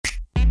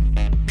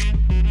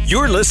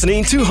You're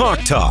listening to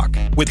Hawk Talk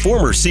with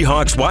former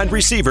Seahawks wide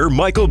receiver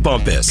Michael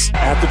Bumpus.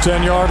 At the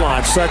 10-yard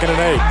line, 2nd and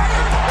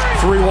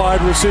 8. 3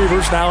 wide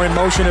receivers now in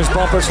motion as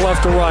Bumpus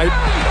left to right.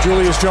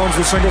 Julius Jones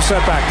with single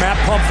setback. Matt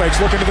pump fakes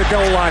looking to the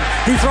goal line.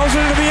 He throws it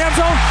into the end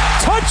zone.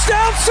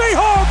 Touchdown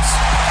Seahawks!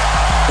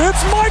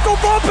 It's Michael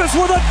Bumpus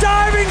with a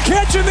diving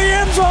catch in the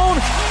end zone.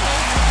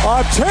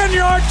 A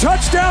 10-yard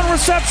touchdown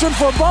reception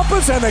for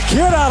Bumpus, and the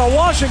kid out of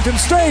Washington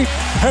State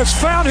has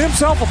found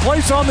himself a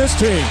place on this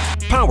team.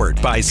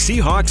 Powered by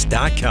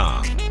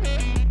Seahawks.com.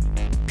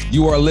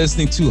 You are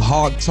listening to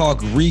Hawk Talk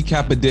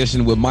Recap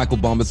Edition with Michael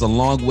Bumpus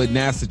along with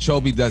Nasa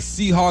Chobe. The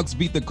Seahawks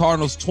beat the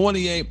Cardinals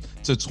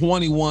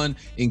 28-21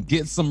 and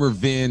get some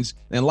revenge.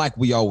 And like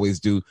we always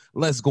do,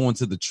 let's go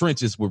into the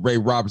trenches with Ray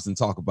Roberts and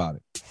talk about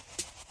it.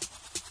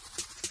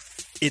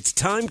 It's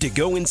time to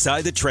go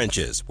inside the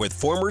trenches with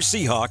former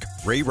Seahawk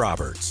Ray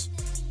Roberts.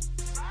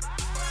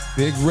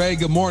 Big Ray,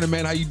 good morning,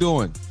 man. How you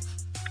doing?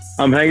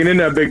 I'm hanging in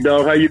there, big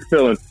dog. How you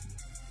feeling?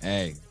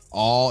 Hey,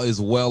 all is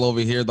well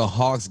over here. The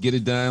Hawks get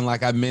it done,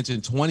 like I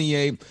mentioned,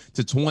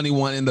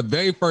 28-21. And the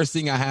very first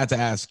thing I had to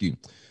ask you,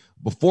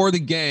 before the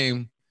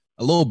game,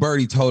 a little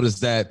birdie told us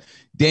that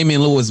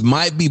Damian Lewis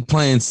might be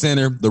playing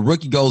center. The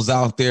rookie goes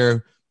out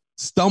there,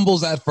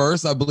 stumbles at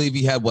first. I believe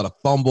he had, a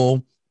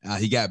fumble.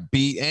 He got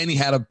beat, and he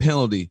had a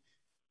penalty.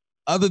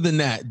 Other than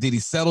that, did he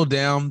settle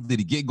down? Did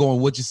he get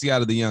going? What'd you see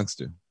out of the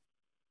youngster?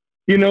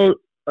 You know,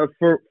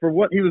 for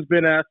what he was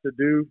being asked to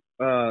do,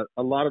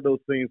 a lot of those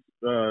things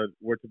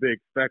were to be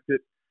expected.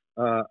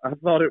 I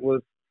thought it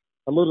was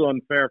a little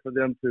unfair for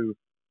them to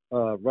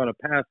run a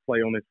pass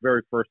play on his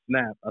very first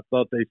snap. I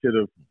thought they should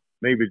have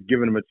maybe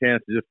given him a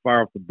chance to just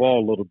fire off the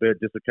ball a little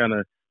bit just to kind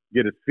of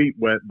get his feet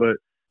wet. But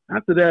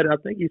after that, I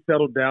think he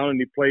settled down and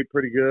he played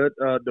pretty good.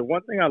 The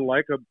one thing I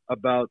like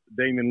about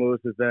Damian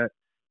Lewis is that,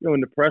 in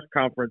the press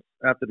conference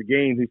after the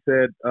game, he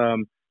said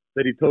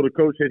that he told the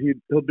coach that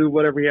he'll do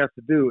whatever he has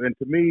to do. And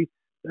to me,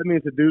 that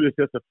means the dude is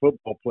just a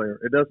football player.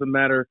 It doesn't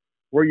matter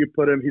where you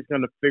put him. He's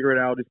going to figure it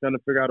out. He's going to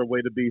figure out a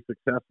way to be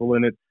successful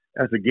in it.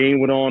 As the game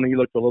went on, he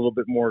looked a little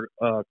bit more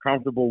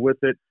comfortable with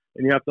it.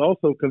 And you have to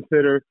also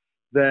consider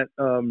that,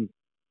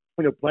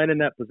 playing in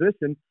that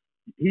position,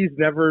 he's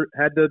never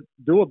had to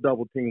do a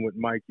double team with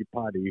Mike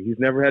Iupati. He's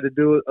never had to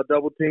do a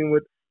double team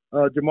with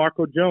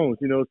Jamarco Jones.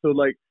 So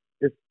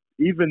it's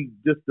even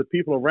just the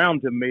people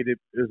around him made it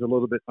is a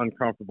little bit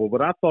uncomfortable.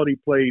 But I thought he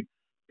played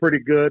pretty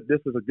good. This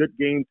was a good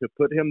game to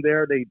put him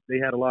there. They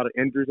had a lot of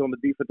injuries on the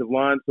defensive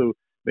line, so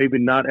maybe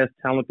not as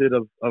talented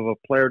of a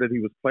player that he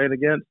was playing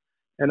against.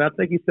 And I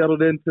think he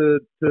settled into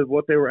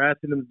what they were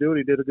asking him to do, and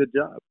he did a good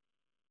job.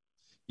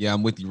 Yeah,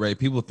 I'm with you, Ray.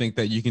 People think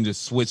that you can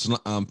just switch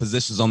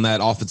positions on that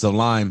offensive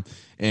line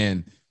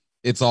and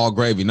it's all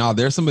gravy. Now,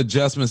 there's some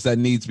adjustments that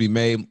need to be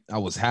made. I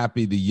was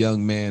happy the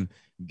young man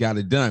got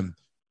it done.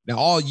 Now,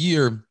 all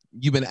year,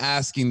 you've been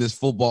asking this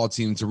football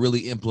team to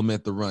really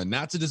implement the run,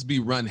 not to just be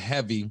run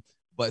heavy,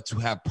 but to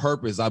have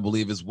purpose, I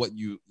believe, is what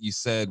you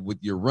said with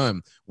your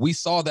run. We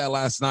saw that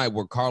last night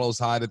where Carlos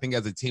Hyde, I think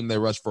as a team, they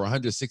rushed for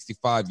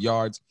 165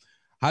 yards.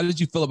 How did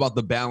you feel about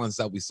the balance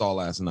that we saw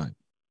last night?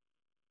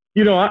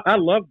 I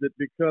loved it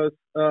because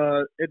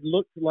it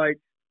looked like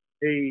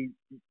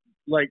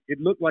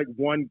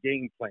one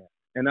game plan,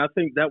 and I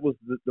think that was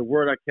the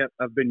word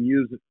I've been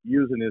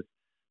using is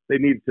they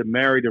needed to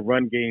marry the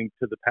run game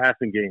to the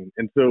passing game,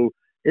 and so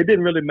it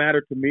didn't really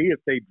matter to me if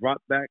they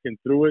dropped back and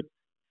threw it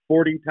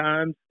 40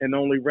 times and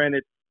only ran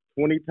it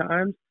 20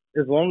 times,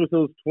 as long as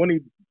those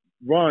 20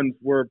 runs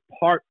were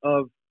part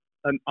of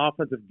an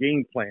offensive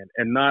game plan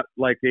and not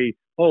like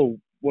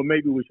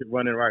maybe we should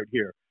run it right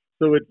here.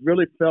 So it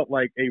really felt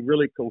like a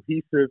really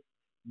cohesive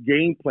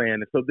game plan.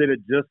 And so then it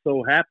just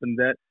so happened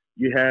that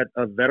you had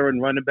a veteran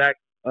running back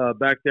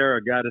back there,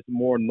 a guy that's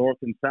more north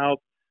and south,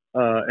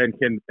 and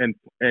can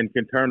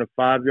turn a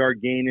 5-yard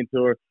gain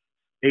into a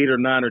 8 or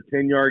 9 or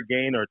 10-yard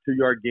gain or a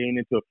 2-yard gain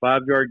into a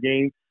 5-yard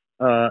gain.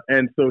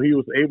 And so he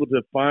was able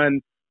to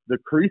find the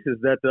creases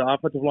that the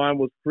offensive line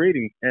was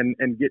creating and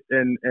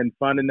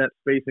finding that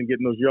space and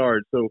getting those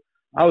yards. So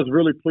I was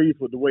really pleased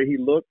with the way he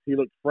looked. He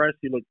looked fresh.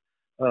 He looked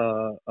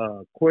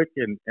quick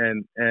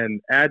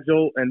and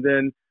agile. And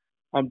then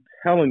I'm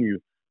telling you,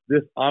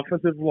 this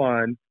offensive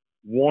line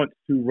wants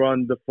to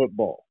run the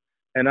football.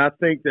 And I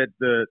think that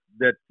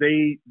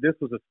this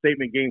was a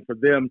statement game for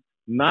them,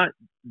 not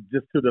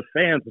just to the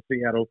fans of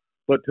Seattle,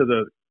 but to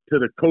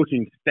the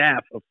coaching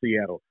staff of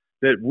Seattle,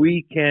 that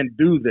we can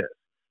do this.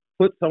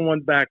 Put someone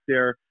back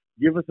there,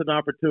 give us an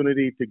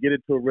opportunity to get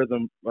into a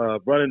rhythm,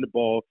 running the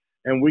ball,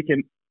 and we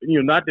can,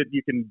 not that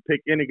you can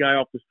pick any guy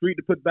off the street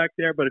to put back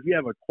there, but if you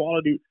have a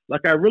quality,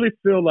 like I really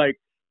feel like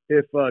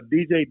if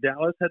DJ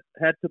Dallas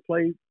had to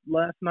play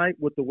last night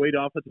with the way the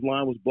offensive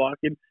line was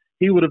blocking,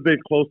 he would have been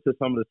close to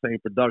some of the same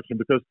production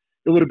because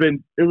it would have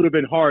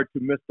been hard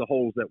to miss the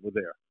holes that were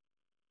there.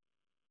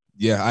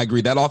 Yeah, I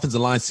agree. That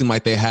offensive line seemed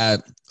like they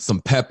had some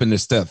pep in their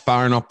step,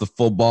 firing off the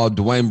football.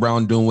 Dwayne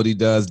Brown doing what he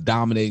does,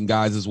 dominating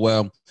guys as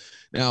well.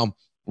 Now,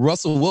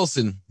 Russell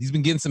Wilson, he's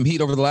been getting some heat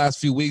over the last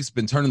few weeks,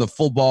 been turning the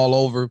football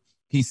over.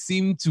 He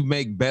seemed to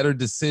make better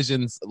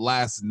decisions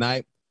last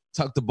night.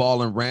 tucked the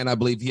ball and ran. I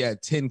believe he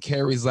had 10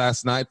 carries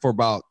last night for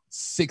about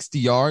 60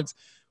 yards.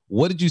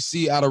 What did you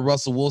see out of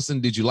Russell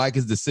Wilson? Did you like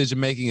his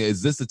decision-making?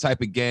 Is this the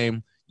type of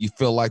game you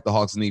feel like the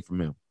Hawks need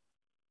from him?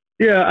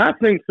 Yeah, I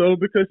think so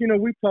because,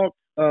 we talked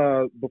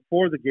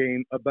before the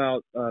game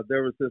about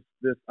there was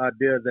this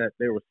idea that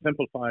they were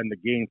simplifying the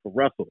game for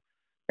Russell.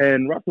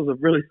 And Russell's a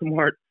really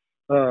smart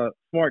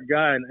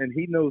guy, and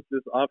he knows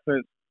this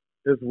offense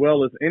as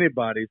well as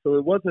anybody. So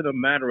it wasn't a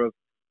matter of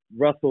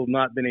Russell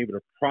not being able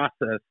to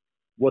process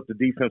what the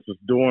defense was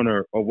doing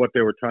or what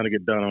they were trying to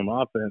get done on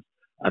offense.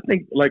 I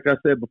think, like I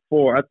said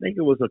before, I think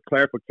it was a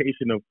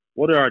clarification of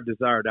what are our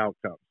desired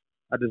outcomes.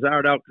 Our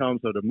desired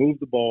outcomes are to move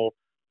the ball,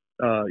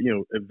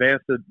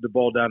 advance the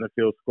ball down the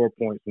field, score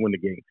points, win the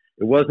game.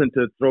 It wasn't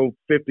to throw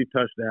 50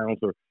 touchdowns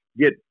or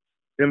get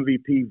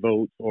MVP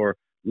votes or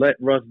let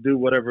Russ do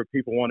whatever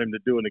people want him to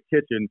do in the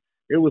kitchen.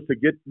 It was to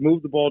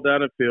move the ball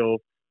down the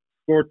field,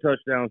 score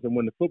touchdowns, and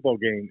win the football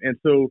game. And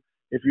so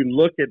if you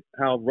look at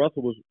how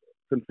Russell was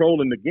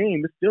controlling the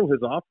game, it's still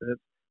his offense.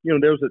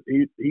 There was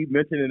he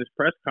mentioned in his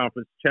press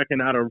conference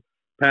checking out of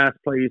pass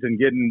plays and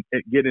getting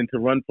into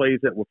run plays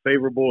that were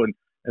favorable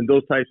and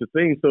those types of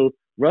things. So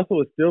Russell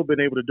has still been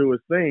able to do his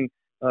thing.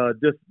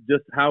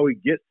 Just how he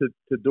gets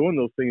to doing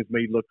those things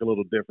may look a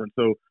little different.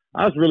 So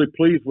I was really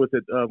pleased with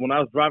it. When I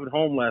was driving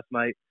home last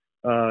night,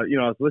 I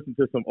was listening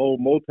to some old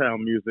Motown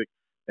music,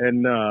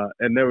 and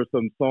there were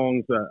some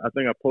songs I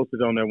think I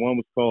posted on there. One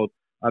was called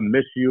 "I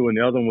Miss You," and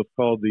the other one was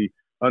called "The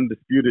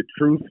Undisputed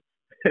Truth."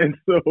 And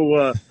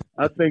so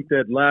I think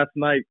that last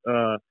night,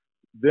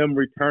 them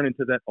returning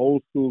to that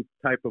old school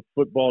type of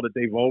football that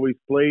they've always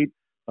played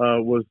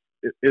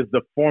is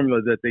the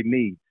formula that they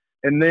need.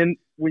 And then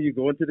when you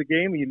go into the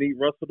game and you need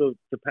Russell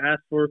to pass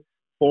for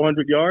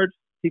 400 yards,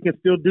 he can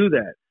still do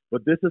that.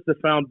 But this is the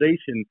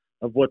foundation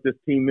of what this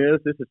team is.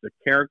 This is the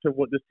character of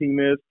what this team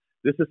is.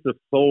 This is the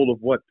soul of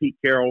what Pete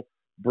Carroll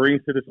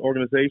brings to this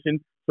organization.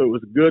 So it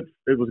was good.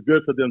 It was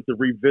good for them to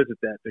revisit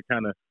that, to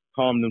kind of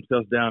calm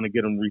themselves down and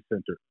get them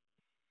recentered.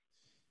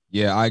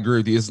 Yeah, I agree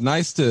with you. It's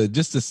nice to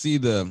see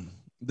them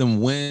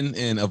win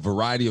in a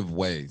variety of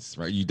ways,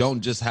 right? You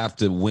don't just have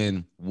to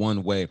win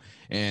one way.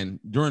 And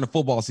during the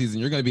football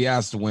season, you're going to be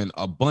asked to win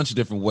a bunch of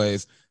different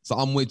ways. So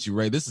I'm with you,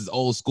 Ray. This is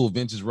old school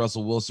vintage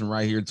Russell Wilson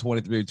right here,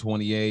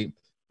 23-28,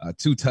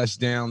 2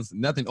 touchdowns,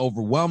 nothing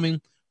overwhelming,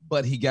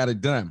 but he got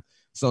it done.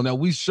 So now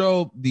we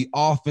show the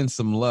offense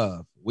some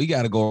love. We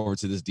got to go over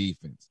to this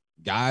defense.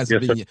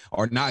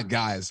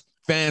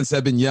 Fans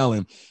have been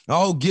yelling,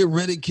 "Oh, get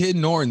rid of Kid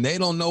Norton. They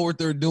don't know what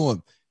they're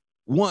doing."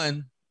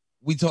 One,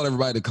 we told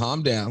everybody to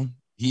calm down.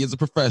 He is a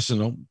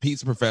professional.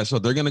 Pete's a professional.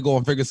 They're going to go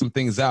and figure some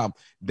things out.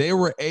 They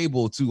were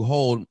able to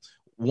hold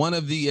one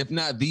of the, if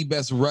not the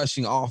best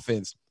rushing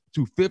offense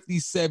to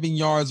 57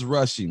 yards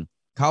rushing.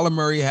 Kyler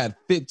Murray had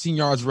 15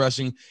 yards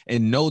rushing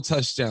and no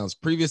touchdowns.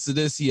 Previous to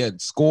this, he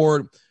had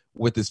scored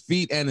with his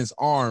feet and his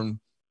arm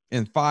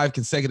in 5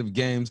 consecutive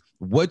games.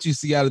 What do you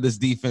see out of this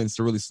defense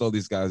to really slow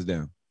these guys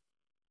down?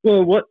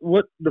 Well,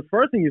 what the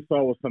first thing you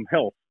saw was some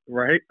help,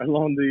 right,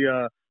 along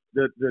the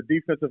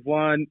defensive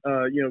line.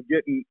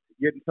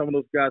 Getting some of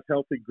those guys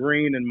healthy,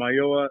 Green and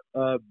Mayowa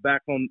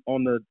back on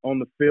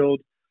the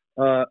field,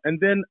 and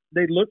then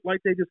they looked like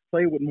they just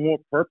played with more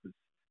purpose.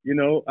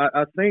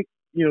 I think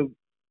in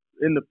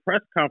the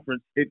press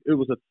conference, it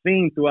was a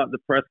theme throughout the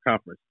press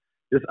conference.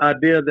 This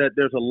idea that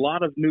there's a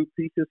lot of new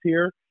pieces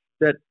here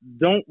that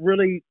don't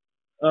really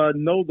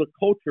know the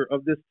culture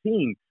of this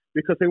team,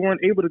 because they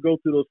weren't able to go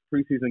through those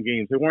preseason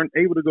games. They weren't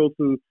able to go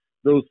through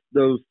those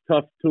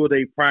tough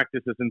two-a-day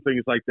practices and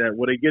things like that,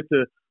 where they get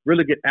to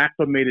really get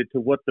acclimated to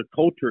what the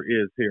culture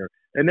is here.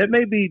 And it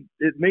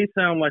may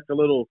sound like a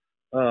little,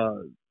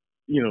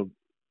 it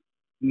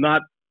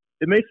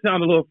may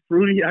sound a little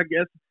fruity, I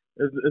guess,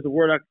 is a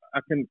word I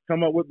can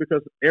come up with,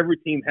 because every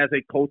team has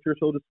a culture,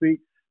 so to speak.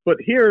 But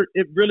here,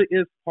 it really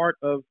is part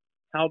of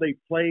how they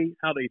play,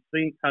 how they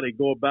think, how they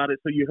go about it.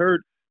 So you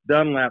heard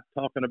Dunlap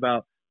talking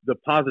about the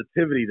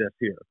positivity that's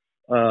here.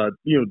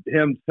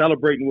 Him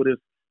celebrating with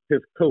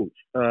his coach,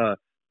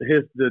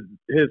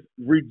 his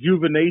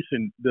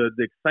rejuvenation, the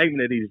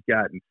excitement that he's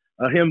gotten,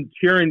 him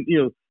cheering,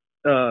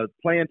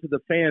 playing to the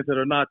fans that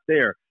are not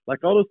there,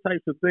 like all those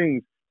types of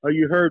things.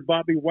 You heard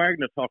Bobby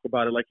Wagner talk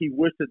about it, like he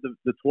wished that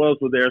the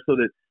 12s were there so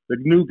that the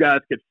new guys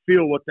could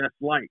feel what that's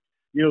like.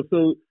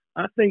 So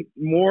I think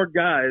more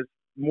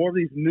of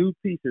these new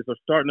pieces are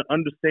starting to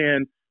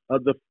understand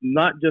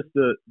not just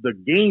the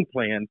game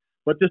plan,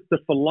 but just the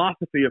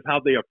philosophy of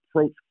how they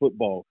approach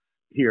football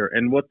here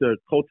and what the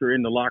culture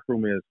in the locker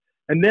room is.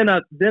 And then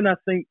I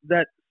think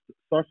that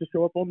starts to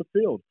show up on the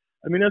field.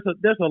 I mean,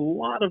 there's a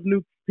lot of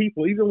new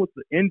people, even with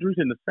the injuries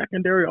in the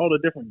secondary, all the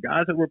different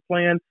guys that were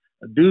playing,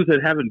 dudes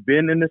that haven't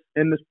been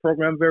in this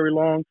program very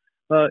long.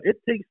 It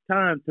takes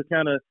time to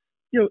kind of,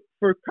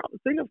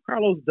 think of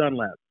Carlos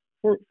Dunlap.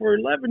 For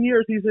 11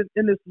 years, he's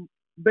in this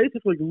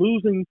basically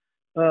losing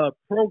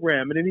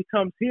program, and then he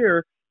comes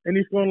here and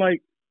he's going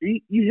like,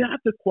 you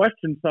have to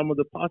question some of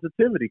the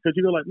positivity, because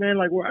you go like, man,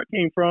 like where I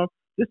came from,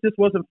 this just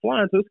wasn't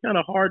flying. So it's kind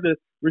of hard to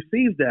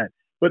receive that.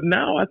 But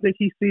now I think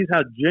he sees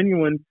how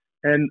genuine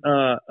and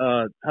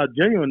how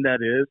genuine that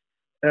is.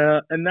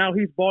 And now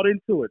he's bought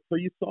into it. So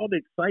you saw the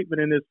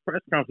excitement in his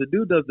press conference. The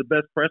dude does the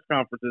best press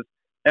conferences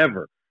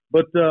ever.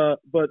 But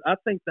I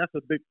think that's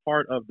a big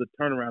part of the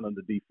turnaround of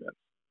the defense.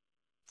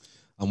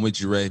 I'm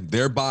with you, Ray.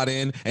 They're bought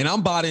in, and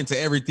I'm bought into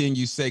everything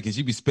you say because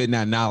you be spitting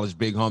that knowledge,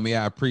 big homie.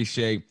 I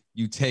appreciate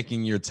you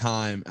taking your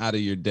time out of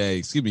your day.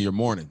 Excuse me, your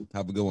morning.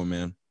 Have a good one,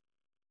 man.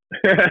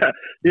 Yeah,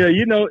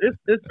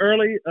 it's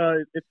early.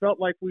 It felt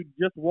like we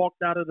just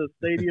walked out of the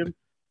stadium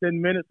 10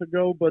 minutes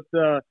ago, but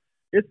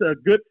it's a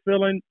good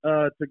feeling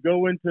to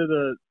go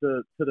into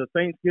the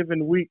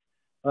Thanksgiving week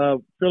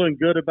feeling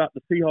good about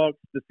the Seahawks.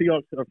 The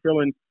Seahawks are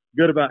feeling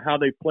good about how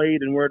they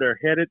played and where they're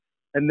headed,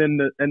 and then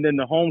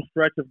the home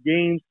stretch of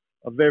games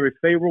are very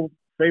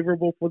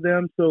favorable for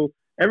them. So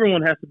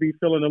everyone has to be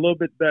feeling a little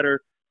bit better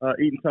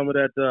eating some of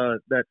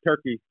that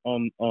turkey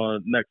on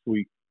next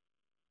week.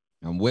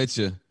 I'm with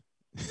you.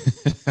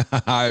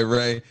 All right,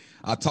 Ray.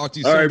 I'll talk to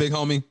you soon, right, big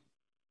homie.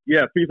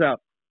 Yeah, peace out.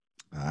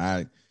 All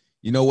right.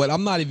 You know what?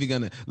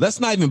 Let's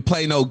not even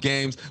play no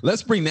games.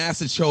 Let's bring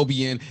NASA Chobe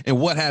in and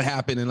what had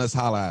happened, and let's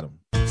holler at him.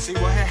 See,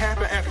 what had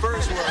happened at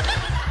first was...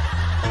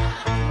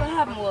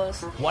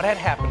 What had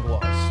happened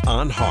was...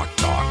 On Hawk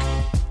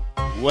Talk.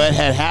 What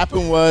had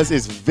happened was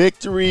it's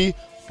Victory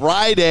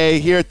Friday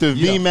here at the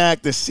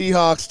VMAC. The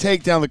Seahawks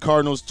take down the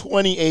Cardinals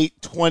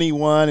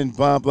 28-21. And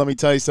Bump, let me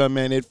tell you something,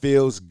 man. It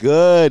feels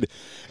good.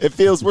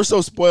 We're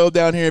so spoiled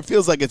down here. It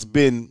feels like it's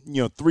been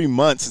 3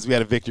 months since we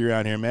had a victory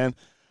around here, man.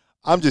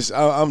 I'm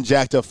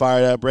jacked up,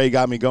 fired up. Ray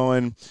got me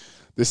going.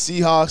 The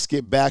Seahawks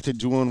get back to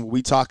doing what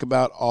we talk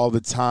about all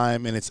the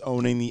time, and it's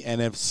owning the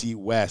NFC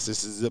West.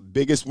 This is the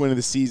biggest win of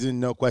the season,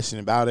 no question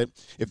about it.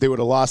 If they would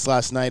have lost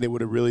last night, it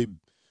would have really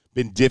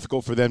been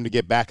difficult for them to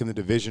get back in the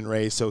division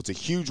race. So it's a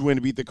huge win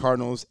to beat the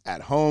Cardinals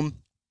at home.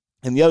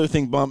 And the other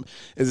thing, Bump,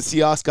 is the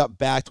Seahawks got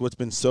back to what's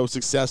been so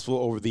successful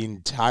over the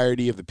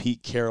entirety of the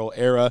Pete Carroll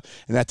era,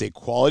 and that's a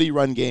quality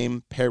run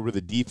game paired with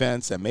a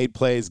defense that made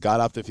plays, got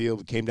off the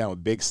field, came down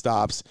with big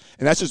stops,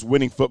 and that's just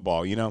winning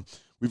football,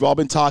 We've all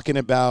been talking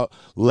about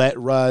let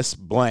Russ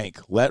blank,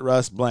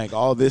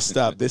 all this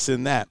stuff, this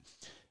and that.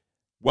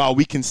 While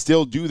we can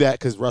still do that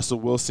because Russell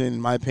Wilson,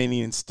 in my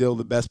opinion, is still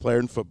the best player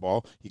in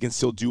football, he can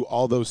still do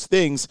all those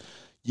things,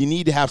 you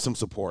need to have some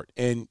support.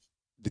 And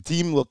the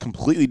team looked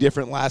completely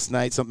different last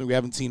night, something we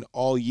haven't seen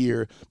all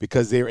year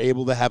because they were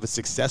able to have a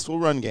successful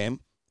run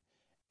game,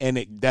 and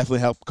it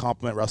definitely helped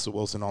complement Russell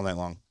Wilson all night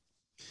long.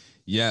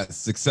 Yes,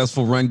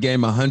 successful run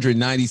game,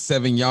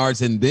 197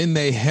 yards, and then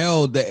they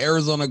held the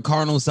Arizona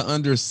Cardinals to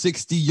under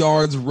 60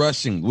 yards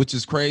rushing, which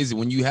is crazy.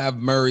 When you have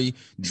Murray,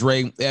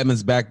 Drake,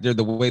 Evans back there,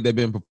 the way they've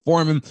been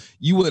performing,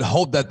 you would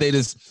hope that they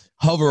just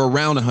hover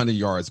around 100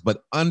 yards,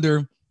 but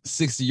under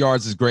 60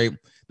 yards is great.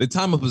 The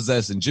time of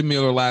possession, Jim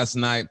Miller last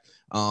night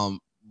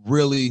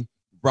really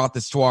brought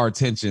this to our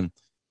attention.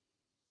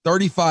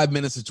 35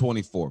 minutes to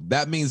 24.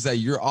 That means that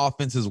your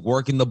offense is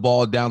working the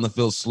ball down the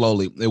field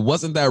slowly. It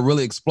wasn't that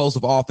really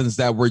explosive offense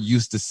that we're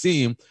used to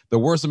seeing. There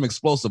were some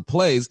explosive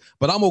plays,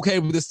 but I'm okay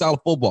with this style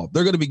of football.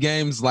 There are going to be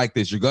games like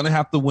this. You're going to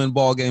have to win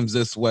ball games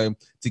this way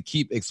to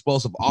keep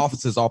explosive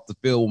offenses off the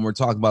field when we're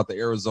talking about the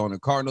Arizona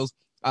Cardinals.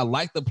 I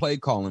like the play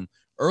calling.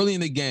 Early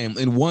in the game,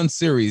 in one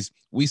series,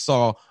 we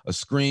saw a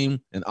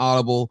screen, an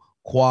audible,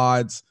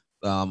 quads,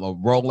 a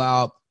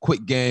rollout,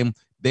 quick game.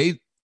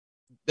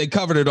 They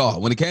covered it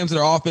all. When it came to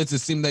their offense, it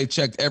seemed they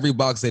checked every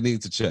box they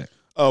needed to check.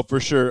 Oh, for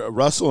sure.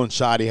 Russell and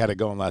Shoddy had it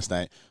going last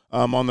night.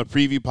 On the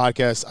preview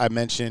podcast, I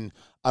mentioned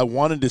I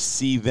wanted to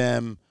see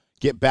them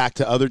get back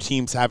to other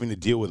teams having to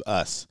deal with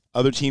us,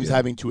 other teams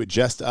having to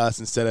adjust to us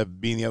instead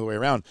of being the other way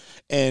around.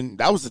 And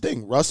that was the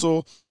thing.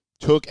 Russell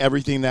took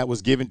everything that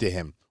was given to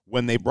him.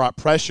 When they brought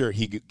pressure,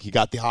 he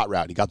got the hot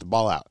route. He got the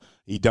ball out.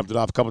 He dumped it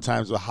off a couple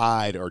times with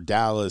Hyde or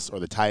Dallas or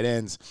the tight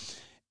ends.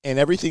 And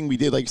everything we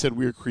did, like you said,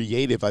 we were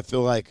creative. I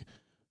feel like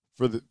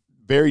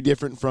very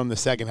different from the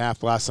second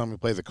half last time we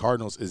played the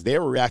Cardinals is they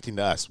were reacting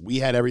to us. We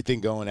had everything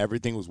going.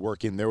 Everything was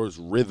working. There was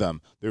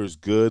rhythm. There was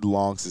good,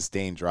 long,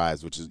 sustained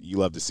drives, which is you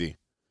love to see.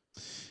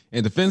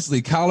 And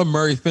defensively, Kyler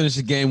Murray finished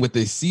the game with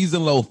a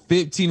season-low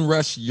 15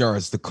 rush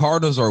yards. The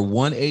Cardinals are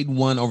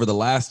 1-8-1 over the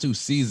last two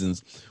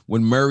seasons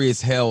when Murray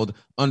is held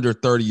under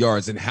 30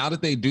 yards. And how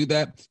did they do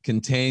that?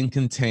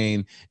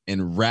 Contain,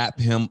 and wrap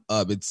him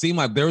up. It seemed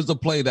like there was a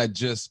play that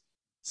just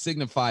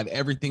signified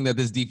everything that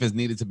this defense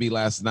needed to be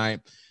last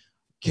night.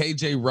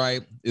 KJ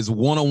Wright is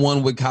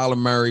one-on-one with Kyler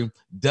Murray,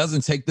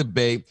 doesn't take the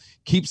bait,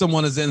 keeps him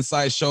on his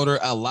inside shoulder,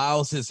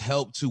 allows his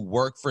help to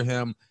work for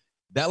him.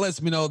 That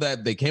lets me know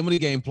that they came with a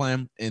game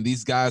plan, and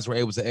these guys were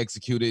able to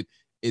execute it.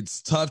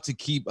 It's tough to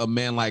keep a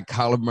man like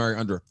Kyler Murray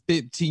under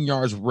 15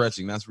 yards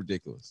rushing. That's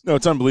ridiculous. No,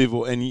 it's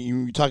unbelievable. And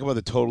you talk about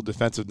the total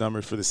defensive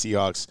numbers for the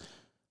Seahawks.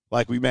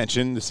 Like we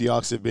mentioned, the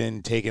Seahawks have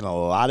been taking a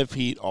lot of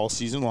heat all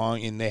season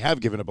long, and they have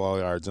given up a lot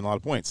of yards and a lot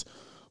of points.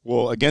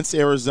 Well, against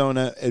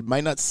Arizona, it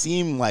might not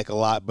seem like a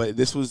lot, but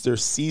this was their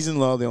season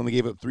low. They only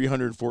gave up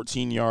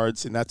 314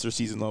 yards, and that's their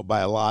season low by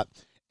a lot.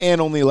 and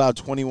only allowed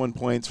 21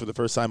 points for the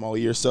first time all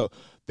year. So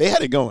they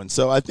had it going.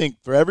 So I think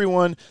for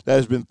everyone that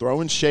has been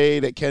throwing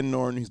shade at Ken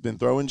Norton, who's been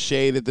throwing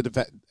shade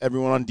at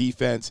everyone on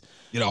defense,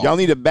 y'all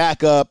need to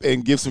back up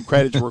and give some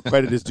credit to where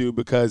credit is due,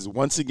 because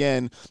once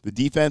again, the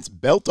defense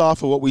built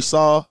off of what we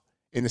saw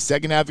in the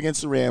second half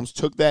against the Rams,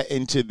 took that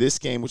into this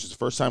game, which is the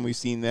first time we've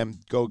seen them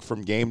go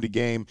from game to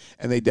game,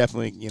 and they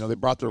definitely, they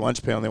brought their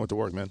lunch pail and they went to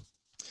work, man.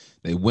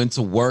 They went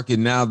to work,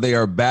 and now they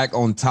are back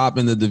on top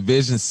in the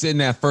division,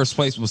 sitting at first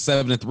place with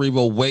 7-3.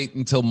 We'll wait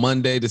until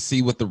Monday to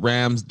see what the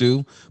Rams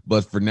do,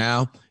 but for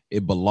now,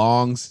 it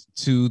belongs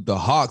to the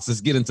Hawks.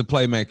 Let's get into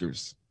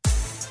playmakers.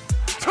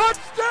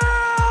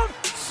 Touchdown,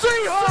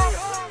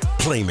 Seahawks!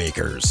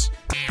 Playmakers.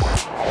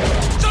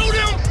 Show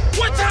them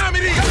what time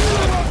it is.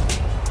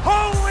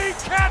 Holy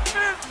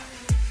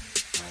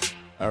catfish!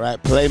 All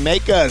right,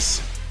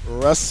 playmakers.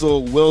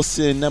 Russell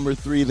Wilson, number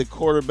 3, the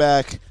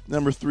quarterback,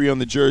 number 3 on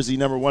the jersey,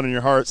 number 1 in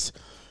your hearts.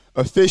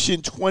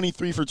 Efficient,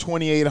 23 for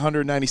 28,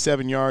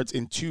 197 yards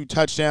and 2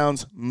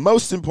 touchdowns.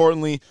 Most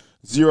importantly,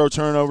 0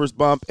 turnovers,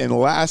 Bump. And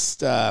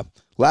last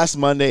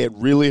Monday, it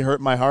really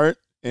hurt my heart,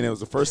 and it was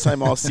the first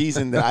time all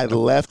season that I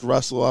left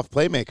Russell off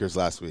playmakers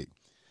last week.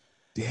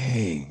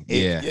 Dang.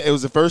 It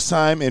was the first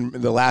time and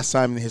the last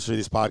time in the history of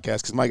this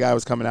podcast, because my guy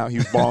was coming out. He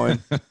was balling.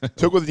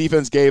 Took what the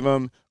defense gave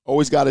him.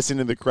 Always got us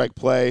into the correct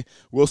play.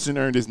 Wilson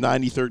earned his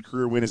 93rd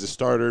career win as a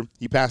starter.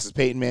 He passes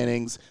Peyton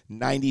Manning's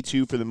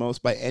 92 for the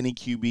most by any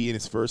QB in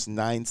his first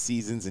 9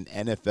 seasons in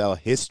NFL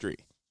history.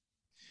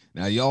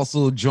 Now, he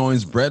also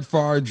joins Brett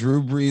Favre,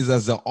 Drew Brees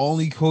as the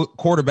only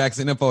quarterbacks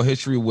in NFL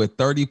history with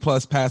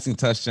 30-plus passing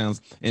touchdowns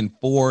in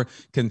 4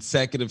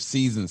 consecutive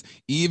seasons.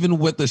 Even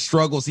with the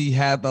struggles he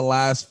had the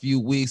last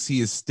few weeks,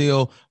 he is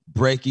still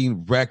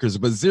breaking records,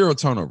 but 0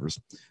 turnovers.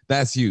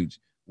 That's huge.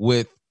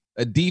 With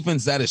a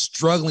defense that is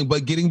struggling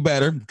but getting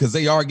better, because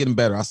they are getting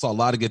better. I saw a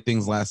lot of good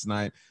things last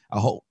night. I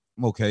hope.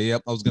 Okay,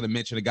 yep, I was going to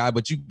mention a guy,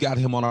 but you got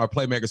him on our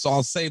playmaker, so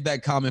I'll save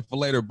that comment for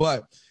later.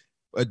 But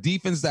a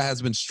defense that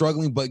has been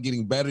struggling but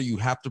getting better, you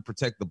have to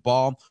protect the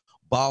ball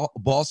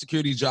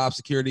security, job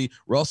security.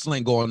 Russell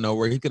ain't going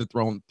nowhere. He could have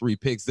thrown 3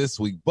 picks this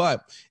week,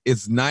 but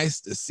it's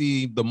nice to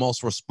see the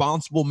most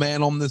responsible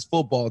man on this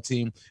football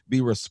team be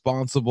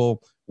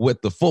responsible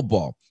with the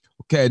football.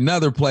 Okay,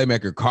 another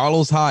playmaker,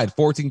 Carlos Hyde,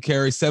 14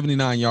 carries,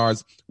 79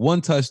 yards,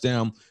 1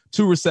 touchdown,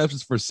 2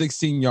 receptions for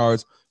 16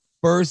 yards.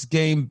 First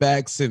game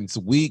back since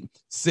week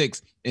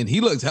 6, and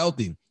he looks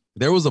healthy.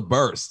 There was a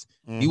burst.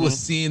 He was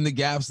seeing the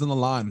gaps in the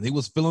line. He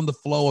was feeling the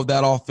flow of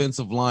that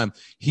offensive line.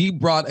 He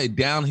brought a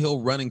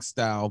downhill running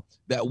style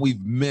that we've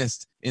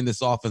missed in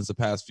this offense the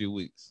past few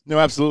weeks. No,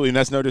 absolutely, and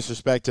that's no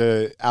disrespect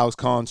to Alex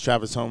Collins,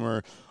 Travis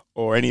Homer,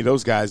 or any of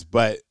those guys,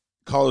 but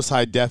Carlos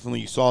Hyde,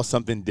 definitely, you saw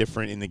something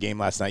different in the game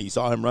last night. You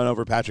saw him run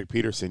over Patrick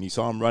Peterson. You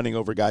saw him running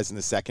over guys in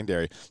the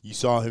secondary. You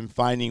saw him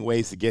finding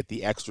ways to get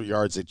the extra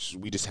yards that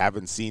we just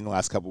haven't seen the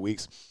last couple of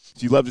weeks.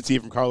 So you love to see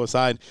it from Carlos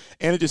Hyde.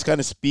 And it just kind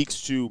of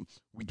speaks to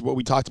what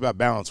we talked about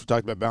balance. We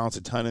talked about balance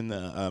a ton in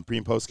the pre-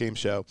 and post-game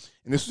show.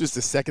 And this was just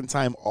the second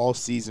time all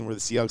season where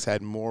the Seahawks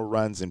had more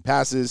runs than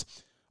passes.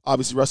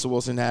 Obviously, Russell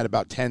Wilson had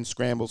about 10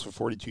 scrambles for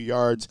 42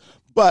 yards.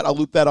 But I'll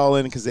loop that all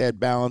in because they had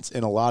balance,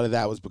 and a lot of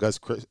that was because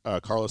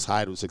Carlos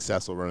Hyde was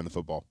successful running the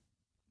football.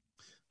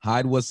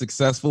 Hyde was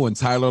successful, and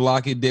Tyler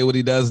Lockett did what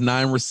he does,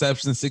 9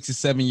 receptions,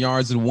 67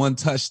 yards, and 1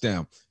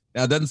 touchdown.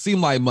 Now, it doesn't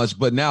seem like much,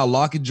 but now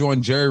Lockett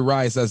joined Jerry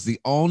Rice as the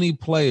only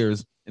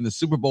players in the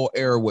Super Bowl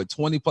era with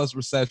 20-plus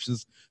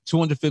receptions,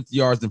 250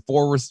 yards, and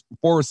 4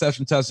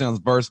 reception touchdowns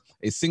versus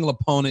a single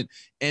opponent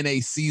in a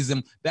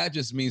season. That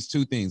just means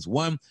 2 things.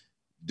 1,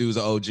 dude's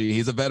an OG.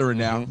 He's a veteran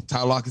now.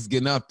 Tyler Lockett's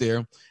getting up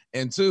there.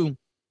 And 2,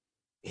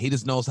 he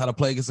just knows how to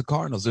play against the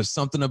Cardinals. There's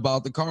something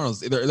about the Cardinals.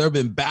 There have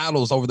been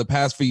battles over the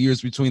past few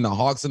years between the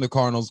Hawks and the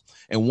Cardinals,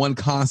 and one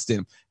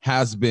constant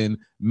has been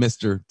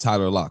Mr.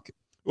 Tyler Lockett.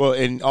 Well,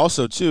 and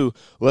also, too,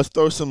 let's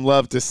throw some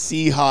love to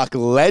Seahawk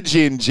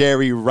legend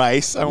Jerry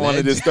Rice. I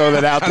wanted to throw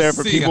that out there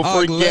for people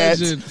forget.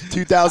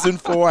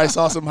 2004, I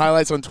saw some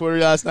highlights on Twitter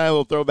last night, a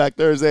little Throwback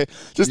Thursday.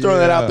 Just throwing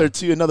that out there,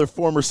 too. Another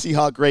former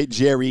Seahawk great,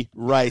 Jerry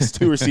Rice.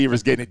 2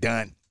 receivers getting it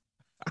done.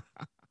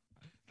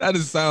 That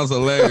just sounds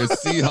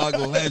hilarious.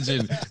 Seahawk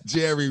legend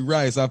Jerry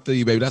Rice. I feel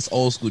you, baby. That's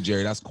old school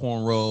Jerry. That's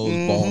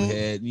cornrows, bald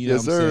head. You know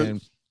what I'm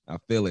saying? I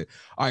feel it.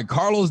 All right,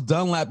 Carlos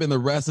Dunlap and the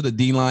rest of the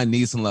D-line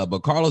needs some love.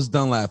 But Carlos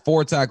Dunlap,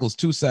 4 tackles,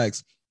 2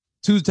 sacks,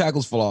 2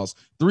 tackles for loss,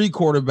 3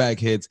 quarterback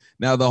hits.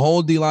 Now, the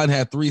whole D-line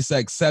had 3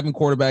 sacks, 7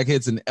 quarterback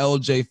hits, and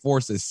LJ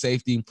forced a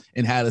safety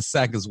and had a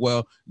sack as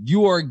well.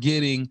 You are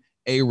getting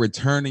a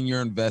return in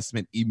your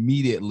investment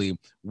immediately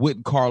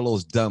with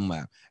Carlos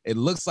Dunlap. It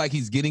looks like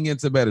he's getting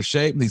into better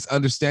shape. He's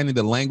understanding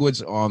the language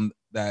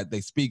that they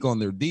speak on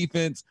their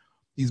defense.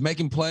 He's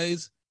making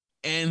plays,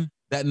 and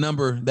that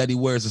number that he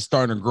wears is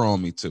starting to grow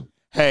on me too.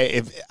 Hey,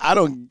 if I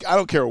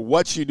don't care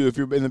what you do, if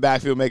you're in the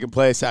backfield making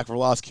plays, sack for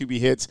loss, QB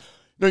hits,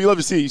 No, you love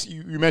to see.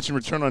 You mentioned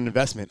return on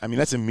investment. I mean,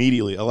 that's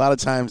immediately. A lot of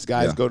times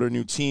guys go to a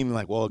new team and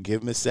like, well,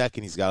 give him a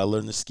second. He's got to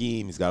learn the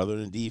scheme. He's got to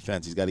learn the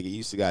defense. He's got to get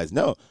used to guys.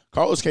 No,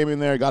 Carlos came in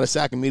there, got a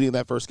sack immediately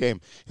that first game.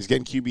 He's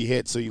getting QB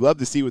hits. So you love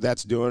to see what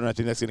that's doing. And I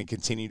think that's going to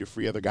continue to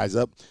free other guys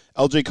up.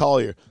 LJ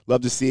Collier,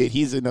 love to see it.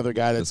 He's another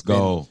guy that's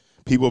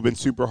people have been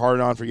super hard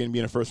on for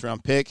being a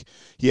first-round pick.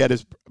 He had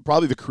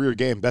probably the career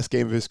game, best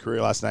game of his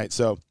career last night.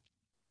 So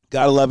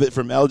got to love it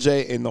from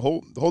LJ and the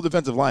whole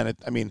defensive line.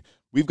 I mean,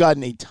 we've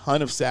gotten a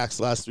ton of sacks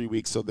the last 3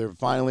 weeks, so they're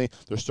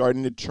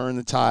starting to turn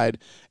the tide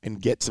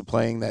and get to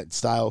playing that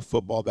style of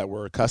football that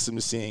we're accustomed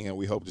to seeing and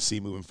we hope to see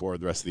moving forward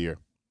the rest of the year.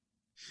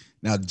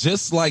 Now,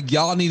 just like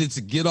y'all needed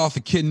to get off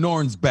of Kid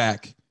Norton's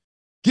back,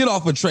 get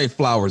off of Trey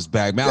Flowers'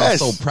 back. Man,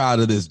 yes. I'm so proud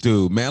of this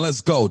dude, man.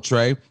 Let's go,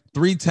 Trey.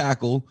 Three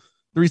tackles,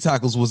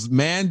 was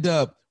manned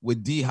up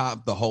with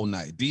D-Hop the whole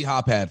night.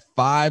 D-Hop had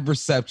 5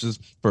 receptions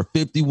for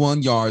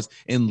 51 yards,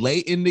 and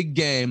late in the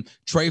game,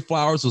 Trey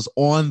Flowers was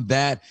on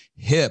that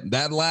hip.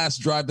 That last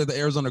drive that the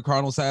Arizona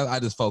Cardinals had, I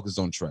just focused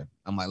on Trey.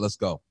 I'm like, let's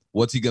go.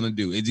 What's he going to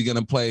do? Is he going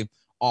to play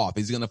off?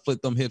 Is he going to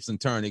flip them hips and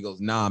turn? He goes,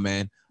 nah,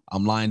 man.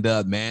 I'm lined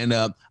up, man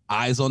up,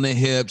 eyes on the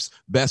hips,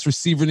 best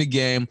receiver in the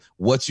game.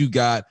 What you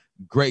got?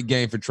 Great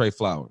game for Trey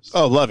Flowers.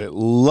 Oh, love it.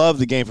 Love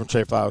the game from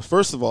Trey Flowers.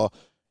 First of all,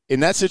 in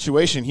that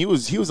situation, he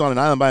was on an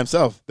island by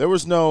himself. There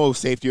was no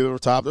safety over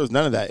top. There was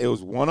none of that. It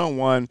was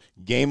one-on-one,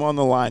 game on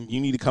the line. You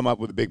need to come up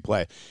with a big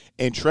play.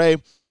 And Trey,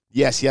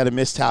 yes, he had a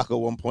missed tackle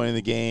at one point in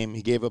the game.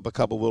 He gave up a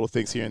couple little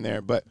things here and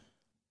there. But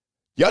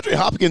DeAndre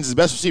Hopkins is the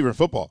best receiver in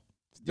football.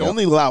 He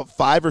only allowed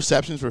 5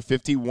 receptions for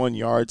 51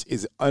 yards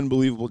is an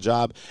unbelievable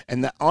job.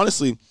 And that,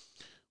 honestly,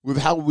 with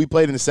how we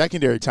played in the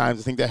secondary times,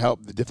 I think that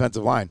helped the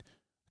defensive line.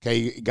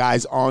 Okay,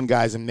 guys on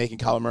guys and making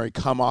Kyler Murray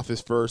come off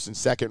his first and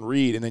second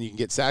read, and then you can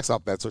get sacks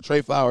off that. So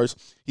Trey Flowers,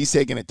 he's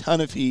taking a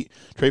ton of heat.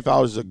 Trey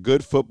Flowers is a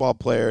good football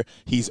player.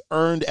 He's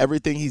earned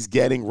everything he's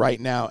getting right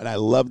now, and I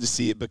love to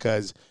see it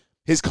because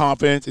his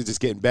confidence is just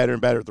getting better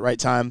and better at the right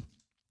time.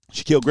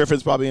 Shaquille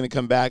Griffin's probably going to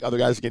come back. Other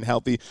guys are getting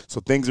healthy,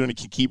 so things are going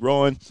to keep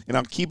rolling. And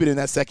I'm keeping in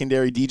that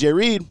secondary. DJ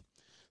Reed,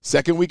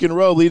 second week in a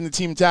row, leading the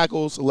team in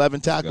tackles,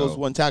 11 tackles,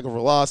 1 tackle for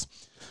loss.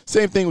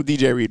 Same thing with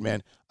DJ Reed,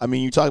 man. I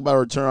mean, you talk about a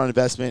return on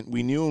investment.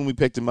 We knew when we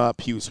picked him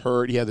up, he was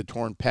hurt. He had the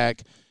torn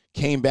pec.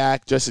 Came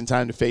back just in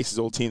time to face his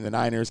old team, the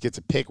Niners. Gets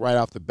a pick right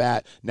off the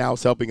bat. Now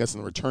it's helping us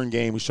in the return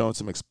game. He's showing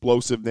some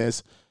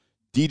explosiveness.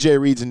 DJ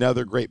Reed's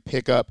another great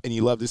pickup, and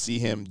you love to see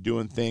him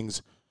doing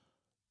things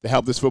to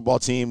help this football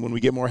team. When we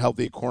get more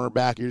healthy at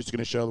cornerback, you're just going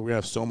to show that we're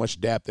going to have so much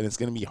depth, and it's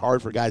going to be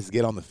hard for guys to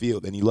get on the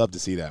field, and you love to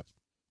see that.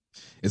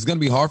 It's going to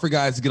be hard for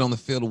guys to get on the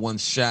field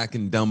once Shaq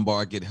and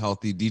Dunbar get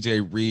healthy.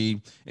 DJ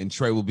Reed and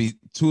Trey will be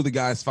 2 of the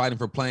guys fighting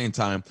for playing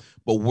time.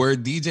 But where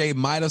DJ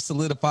might have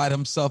solidified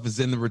himself is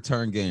in the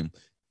return game.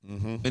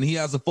 Mm-hmm. And he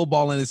has a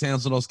football in his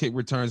hands on those kick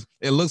returns.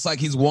 It looks like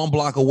he's 1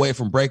 block away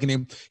from breaking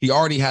him. He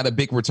already had a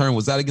big return.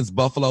 Was that against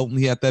Buffalo?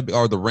 He had that,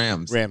 or the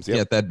Rams? Rams, yeah. He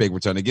had that big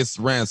return against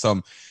the Rams.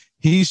 So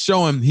he's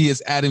showing he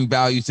is adding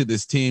value to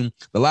this team.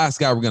 The last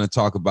guy we're going to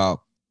talk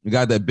about, the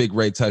guy that Big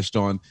Ray touched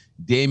on,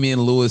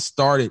 Damian Lewis,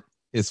 started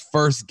his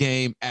first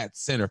game at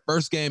center.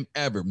 First game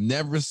ever.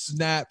 Never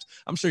snapped.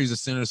 I'm sure he's a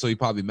center, so he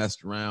probably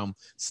messed around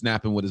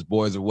snapping with his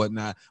boys or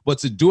whatnot. But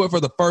to do it for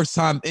the first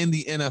time in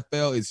the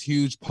NFL is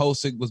huge.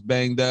 Posick was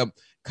banged up.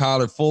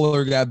 Kyler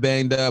Fuller got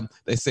banged up.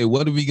 They say,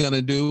 what are we going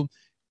to do?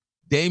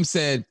 Dame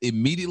said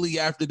immediately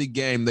after the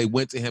game, they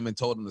went to him and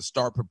told him to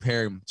start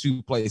preparing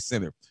to play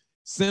center.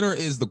 Center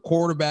is the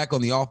quarterback on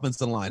the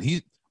offensive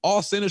line.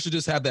 All centers should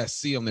just have that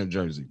C on their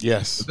jersey.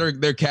 Yes.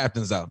 They're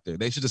captains out there.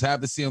 They should just have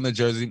the C on their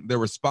jersey. They're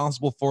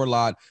responsible for a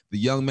lot. The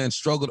young man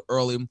struggled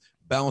early,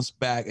 bounced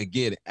back,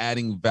 again,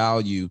 adding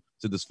value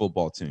to this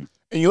football team.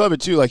 And you love it,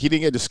 too. Like, he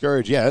didn't get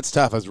discouraged. Yeah, that's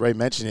tough. As Ray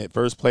mentioned it,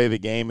 first play of the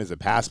game is a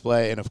pass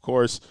play. And, of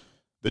course,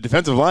 the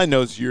defensive line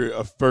knows you're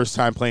a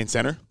first-time playing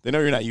center. They know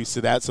you're not used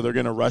to that, so they're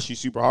going to rush you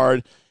super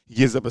hard. He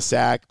gives up a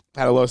sack,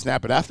 had a low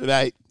snap, but after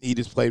that, he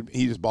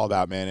just balled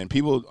out, man. And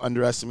people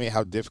underestimate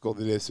how difficult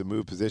it is to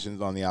move positions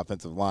on the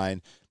offensive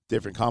line,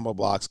 different combo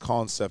blocks,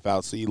 calling stuff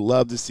out. So you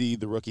love to see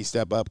the rookie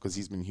step up because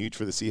he's been huge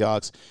for the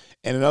Seahawks.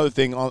 And another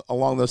thing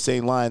along those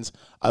same lines,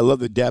 I love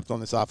the depth on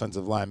this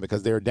offensive line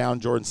because they were down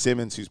Jordan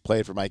Simmons, who's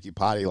played for Mikey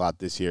Potty a lot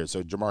this year.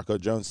 So Jamarco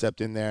Jones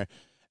stepped in there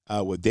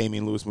with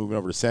Damian Lewis moving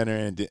over to center,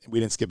 and we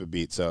didn't skip a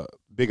beat. So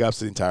big ups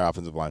to the entire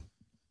offensive line.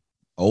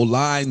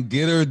 O-line,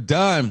 get her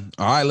done.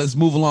 All right, let's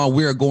move along.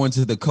 We are going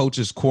to the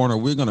coach's corner.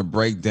 We're going to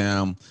break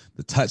down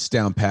the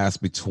touchdown pass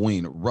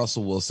between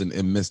Russell Wilson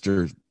and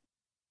Mr.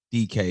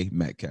 DK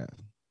Metcalf.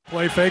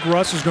 Play fake.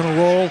 Russ is going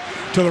to roll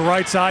to the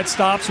right side,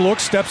 stops,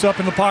 looks, steps up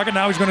in the pocket.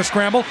 Now he's going to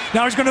scramble.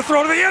 Now he's going to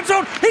throw to the end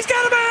zone. He's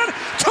got a man.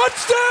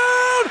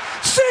 Touchdown,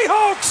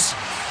 Seahawks.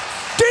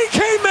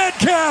 DK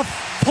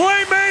Metcalf.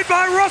 Play made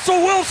by Russell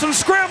Wilson,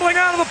 scrambling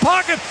out of the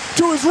pocket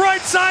to his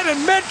right side,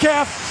 and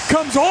Metcalf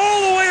comes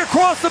all the way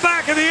across the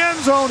back of the end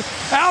zone,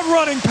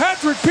 outrunning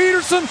Patrick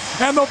Peterson,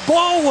 and the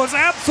ball was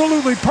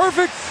absolutely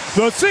perfect.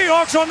 The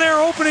Seahawks on their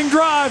opening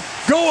drive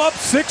go up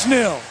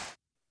 6-0.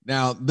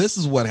 Now, this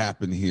is what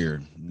happened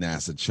here,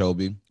 NASA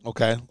Chobe.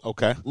 Okay.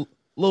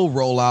 Little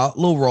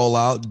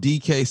rollout.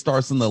 DK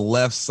starts on the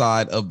left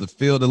side of the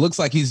field. It looks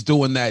like he's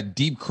doing that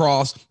deep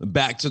cross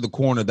back to the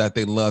corner that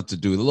they love to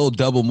do. The little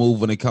double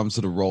move when it comes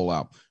to the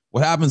rollout.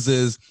 What happens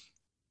is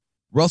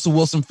Russell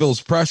Wilson feels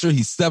pressure.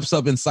 He steps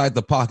up inside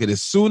the pocket.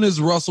 As soon as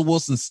Russell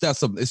Wilson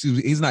steps up,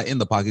 he's not in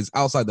the pocket, he's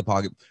outside the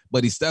pocket,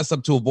 but he steps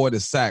up to avoid a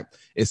sack.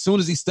 As soon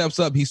as he steps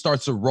up, he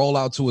starts to roll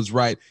out to his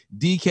right.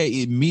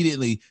 DK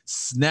immediately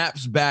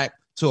snaps back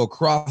to a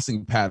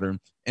crossing pattern,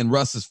 and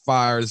Russ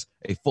fires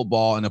a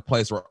football in a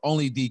place where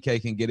only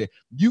DK can get it.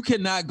 You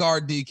cannot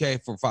guard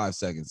DK for 5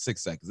 seconds,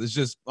 6 seconds. It's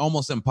just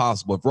almost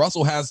impossible. If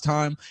Russell has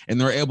time and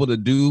they're able to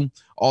do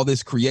all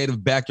this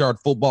creative backyard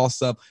football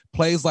stuff,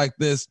 plays like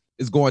this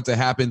is going to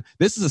happen.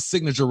 This is a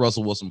signature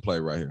Russell Wilson play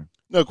right here.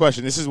 No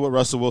question. This is what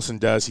Russell Wilson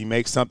does. He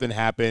makes something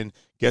happen,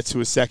 gets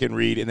to a second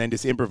read, and then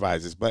just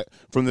improvises. But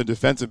from the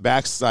defensive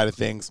back side of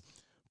things,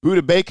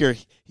 Budda Baker,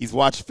 he's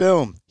watched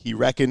film. He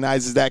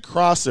recognizes that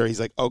crosser. He's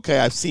like, okay,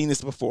 I've seen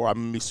this before. I'm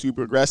going to be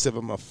super aggressive.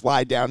 I'm going to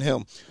fly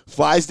downhill.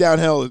 Flies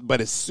downhill,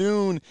 but as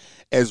soon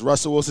as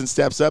Russell Wilson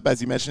steps up,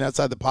 as you mentioned,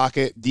 outside the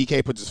pocket,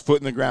 DK puts his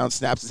foot in the ground,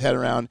 snaps his head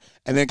around,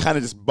 and then kind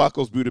of just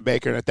buckles Budda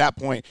Baker. And at that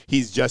point,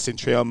 he's just in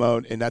trail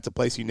mode, and that's a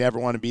place you never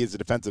want to be as a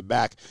defensive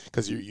back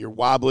because you're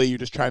wobbly. You're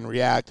just trying to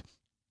react.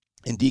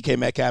 And DK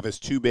Metcalf is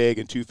too big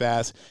and too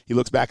fast. He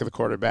looks back at the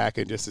quarterback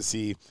and just to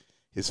see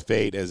his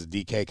fate as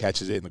DK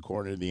catches it in the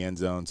corner of the end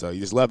zone. So you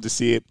just love to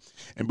see it.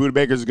 And Budda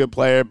Baker's a good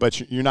player, but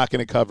you're not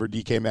going to cover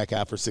DK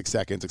Metcalf for 6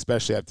 seconds,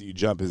 especially after you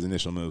jump his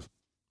initial move.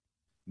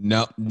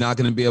 No, not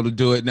going to be able to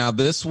do it. Now,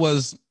 this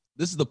is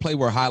the play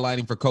we're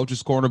highlighting for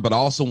Coach's Corner, but I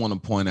also want to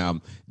point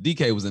out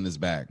DK was in his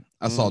bag.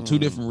 I saw 2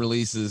 different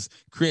releases,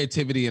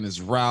 creativity in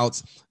his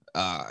routes.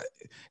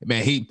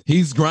 Man,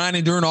 he's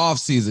grinding during the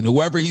offseason.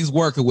 Whoever he's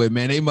working with,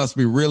 man, they must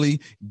be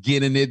really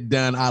getting it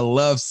done. I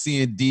love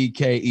seeing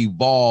DK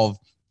evolve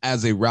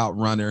as a route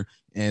runner,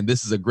 and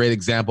this is a great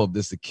example of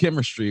this, the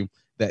chemistry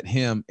that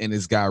him and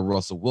his guy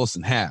Russell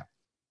Wilson have.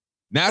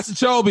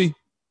 Nasachobe,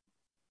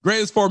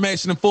 greatest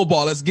formation in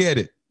football. Let's get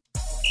it.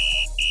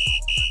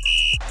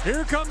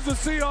 Here comes the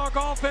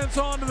Seahawk offense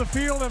onto the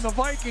field, and the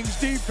Vikings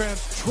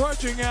defense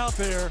trudging out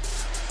there,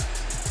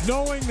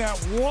 knowing that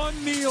one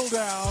kneel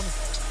down,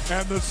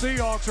 and the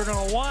Seahawks are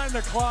going to wind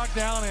the clock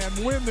down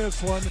and win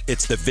this one.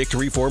 It's the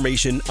victory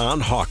formation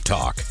on Hawk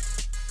Talk.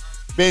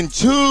 Been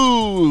too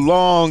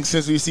long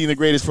since we've seen the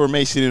greatest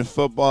formation in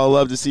football.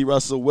 Love to see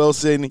Russell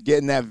Wilson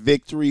getting that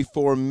victory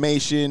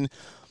formation.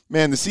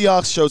 Man, the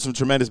Seahawks showed some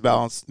tremendous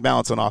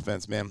balance on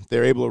offense, man.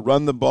 They're able to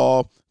run the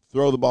ball,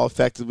 throw the ball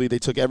effectively. They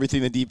took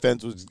everything the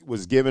defense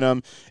was giving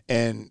them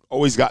and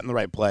always got in the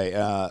right play.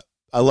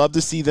 I love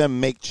to see them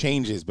make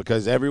changes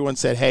because everyone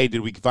said, hey, did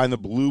we find the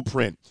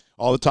blueprint?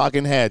 All the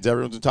talking heads,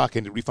 everyone's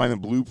talking, did we find the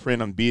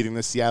blueprint on beating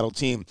the Seattle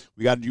team?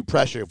 We got to do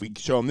pressure. If we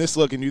show them this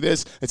look and do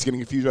this, it's going to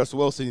confuse Russell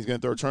Wilson. He's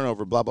going to throw a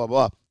turnover, blah, blah,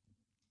 blah.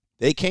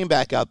 They came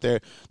back out there.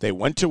 They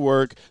went to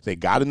work. They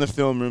got in the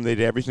film room. They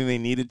did everything they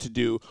needed to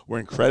do. Were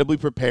incredibly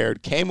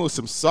prepared. Came with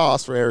some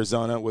sauce for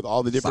Arizona with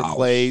all the different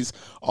plays,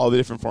 all the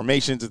different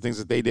formations and things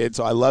that they did.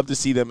 So I love to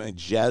see them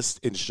adjust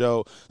and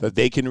show that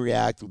they can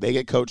react. They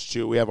get coached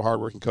too. We have a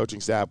hardworking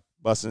coaching staff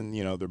busting,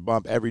 their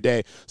bump every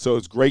day. So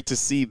it's great to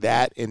see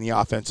that in the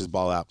offense's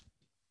ball out.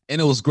 And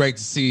it was great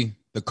to see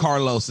the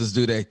Carloses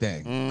do their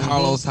thing. Mm-hmm.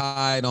 Carlos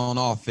Hyde on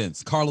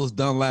offense, Carlos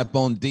Dunlap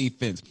on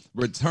defense,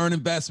 return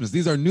investments.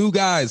 These are new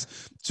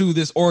guys to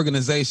this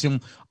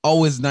organization.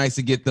 Always nice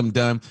to get them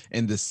done.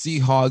 And the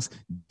Seahawks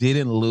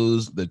didn't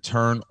lose the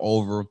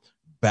turnover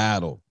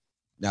battle.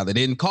 Now, they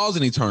didn't cause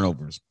any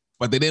turnovers,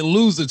 but they didn't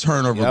lose the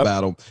turnover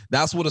battle.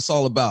 That's what it's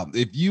all about.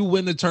 If you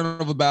win the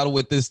turnover battle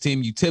with this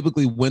team, you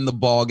typically win the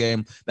ball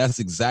game. That's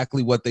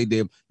exactly what they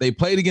did. They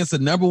played against the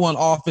number 1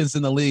 offense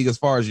in the league as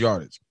far as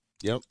yardage.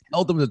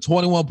 Held them to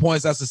 21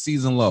 points. That's a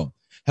season low.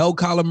 Held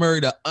Kyler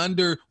Murray to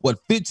under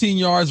 15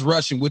 yards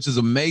rushing, which is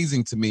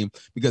amazing to me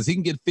because he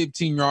can get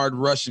 15 yards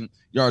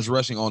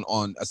rushing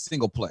on a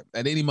single play.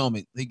 At any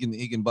moment, he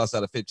can bust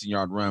out a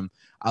 15-yard run.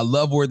 I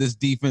love where this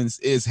defense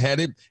is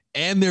headed,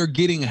 and they're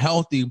getting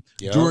healthy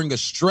during a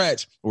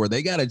stretch where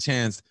they got a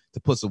chance to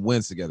put some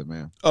wins together,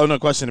 man. Oh, no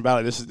question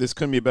about it. This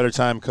couldn't be a better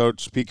time.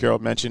 Coach Pete Carroll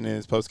mentioned in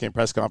his post-game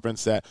press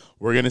conference that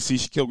we're going to see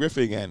Shaquille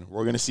Griffin again.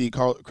 We're going to see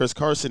Chris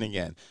Carson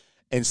again.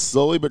 And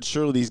slowly but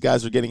surely, these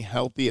guys are getting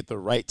healthy at the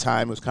right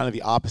time. It was kind of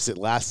the opposite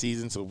last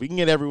season. So if we can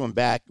get everyone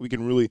back, we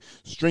can really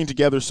string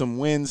together some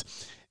wins.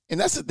 And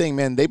that's the thing,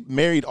 man. They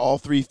married all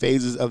 3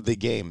 phases of the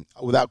game.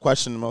 Without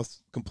question, the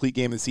most complete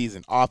game of the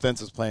season.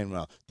 Offense was playing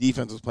well.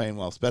 Defense was playing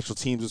well. Special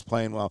teams was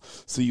playing well.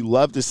 So you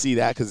love to see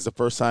that because it's the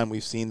first time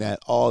we've seen that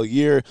all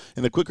year.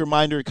 And a quick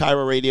reminder,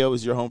 Cairo Radio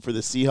is your home for the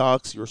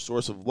Seahawks, your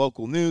source of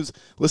local news.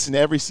 Listen to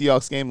every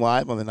Seahawks game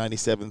live on the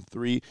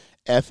 97.3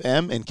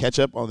 FM and catch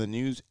up on the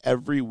news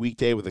every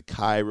weekday with the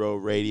Cairo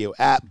Radio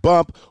app.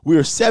 Bump, we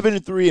are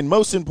 7-3, and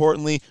most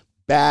importantly,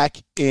 back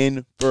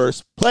in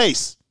first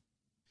place.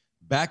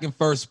 Back in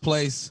first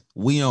place,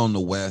 we own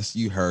the West.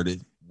 You heard it.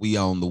 We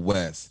own the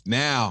West.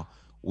 Now,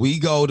 we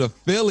go to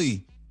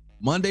Philly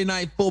Monday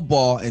Night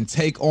Football and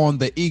take on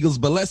the Eagles.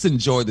 But let's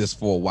enjoy this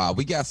for a while.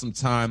 We got some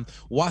time.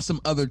 Watch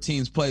some other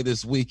teams play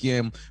this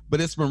weekend.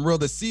 But it's been real.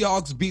 The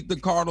Seahawks beat the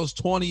Cardinals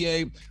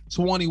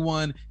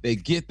 28-21. They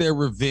get their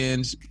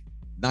revenge.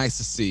 Nice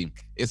to see.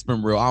 It's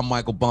been real. I'm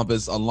Michael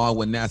Bumpus along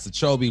with Nasa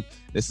Chobe.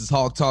 This is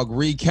Hawk Talk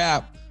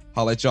Recap.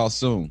 I'll let y'all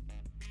soon.